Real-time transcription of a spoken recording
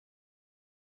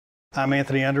I'm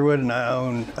Anthony Underwood, and I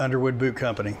own Underwood Boot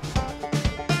Company.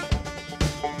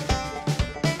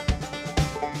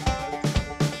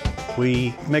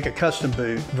 We make a custom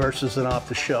boot versus an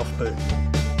off-the-shelf boot.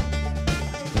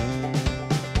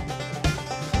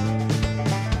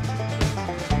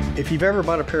 If you've ever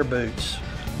bought a pair of boots,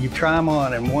 you try them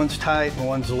on and one's tight and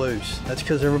one's loose. That's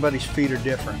because everybody's feet are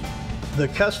different. The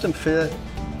custom fit,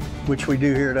 which we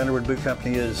do here at Underwood Boot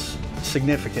Company, is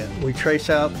significant. We trace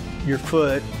out your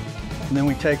foot, and then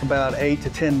we take about 8 to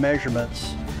 10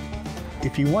 measurements.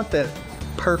 If you want that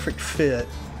perfect fit,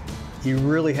 you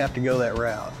really have to go that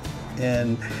route,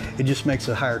 and it just makes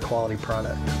a higher quality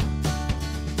product.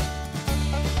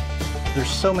 There's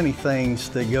so many things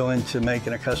that go into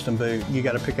making a custom boot. You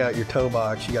got to pick out your toe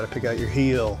box, you got to pick out your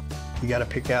heel, you got to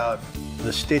pick out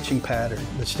the stitching pattern,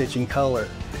 the stitching color,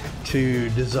 to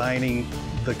designing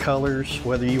the colors,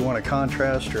 whether you want a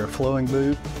contrast or a flowing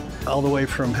boot, all the way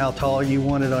from how tall you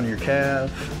want it on your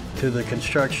calf to the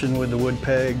construction with the wood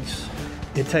pegs.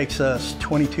 It takes us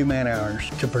 22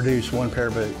 man-hours to produce one pair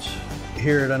of boots.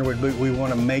 Here at Underwood Boot, we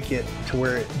want to make it to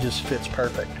where it just fits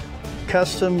perfect.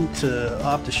 Custom to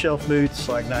off-the-shelf boots,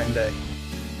 like night and day.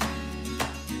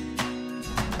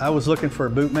 I was looking for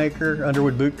a boot maker,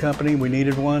 Underwood Boot Company. We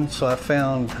needed one, so I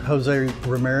found Jose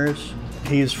Ramirez.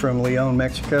 He's from Leon,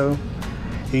 Mexico.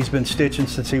 He's been stitching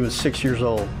since he was 6 years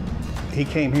old. He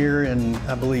came here in,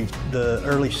 I believe, the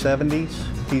early 70s.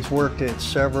 He's worked at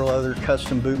several other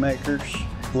custom boot makers.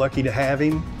 Lucky to have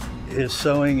him. His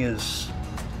sewing is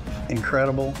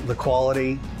incredible, the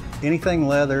quality. Anything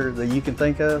leather that you can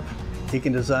think of, he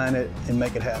can design it and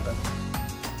make it happen.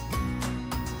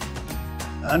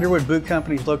 Underwood Boot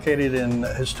Company is located in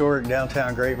historic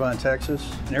downtown Grapevine,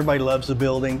 Texas. And everybody loves the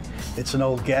building. It's an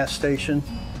old gas station.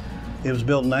 It was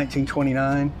built in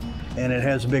 1929, and it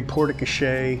has a big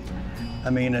porte-cochere. I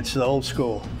mean, it's the old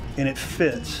school, and it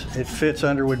fits. It fits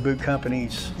Underwood Boot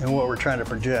Companies and what we're trying to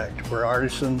project. We're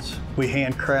artisans, we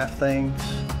handcraft things.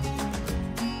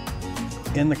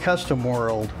 In the custom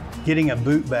world, getting a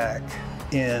boot back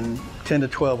in 10 to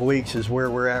 12 weeks is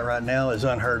where we're at right now, is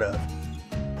unheard of.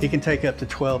 It can take up to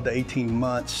 12 to 18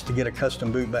 months to get a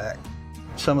custom boot back.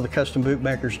 Some of the custom boot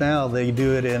makers now, they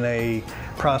do it in a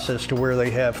process to where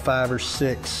they have 5 or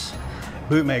 6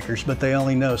 boot makers, but they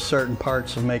only know certain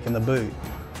parts of making the boot.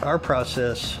 Our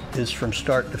process is from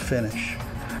start to finish.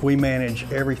 We manage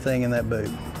everything in that boot,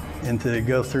 and to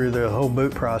go through the whole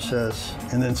boot process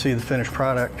and then see the finished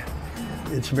product,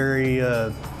 it's very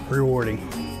rewarding.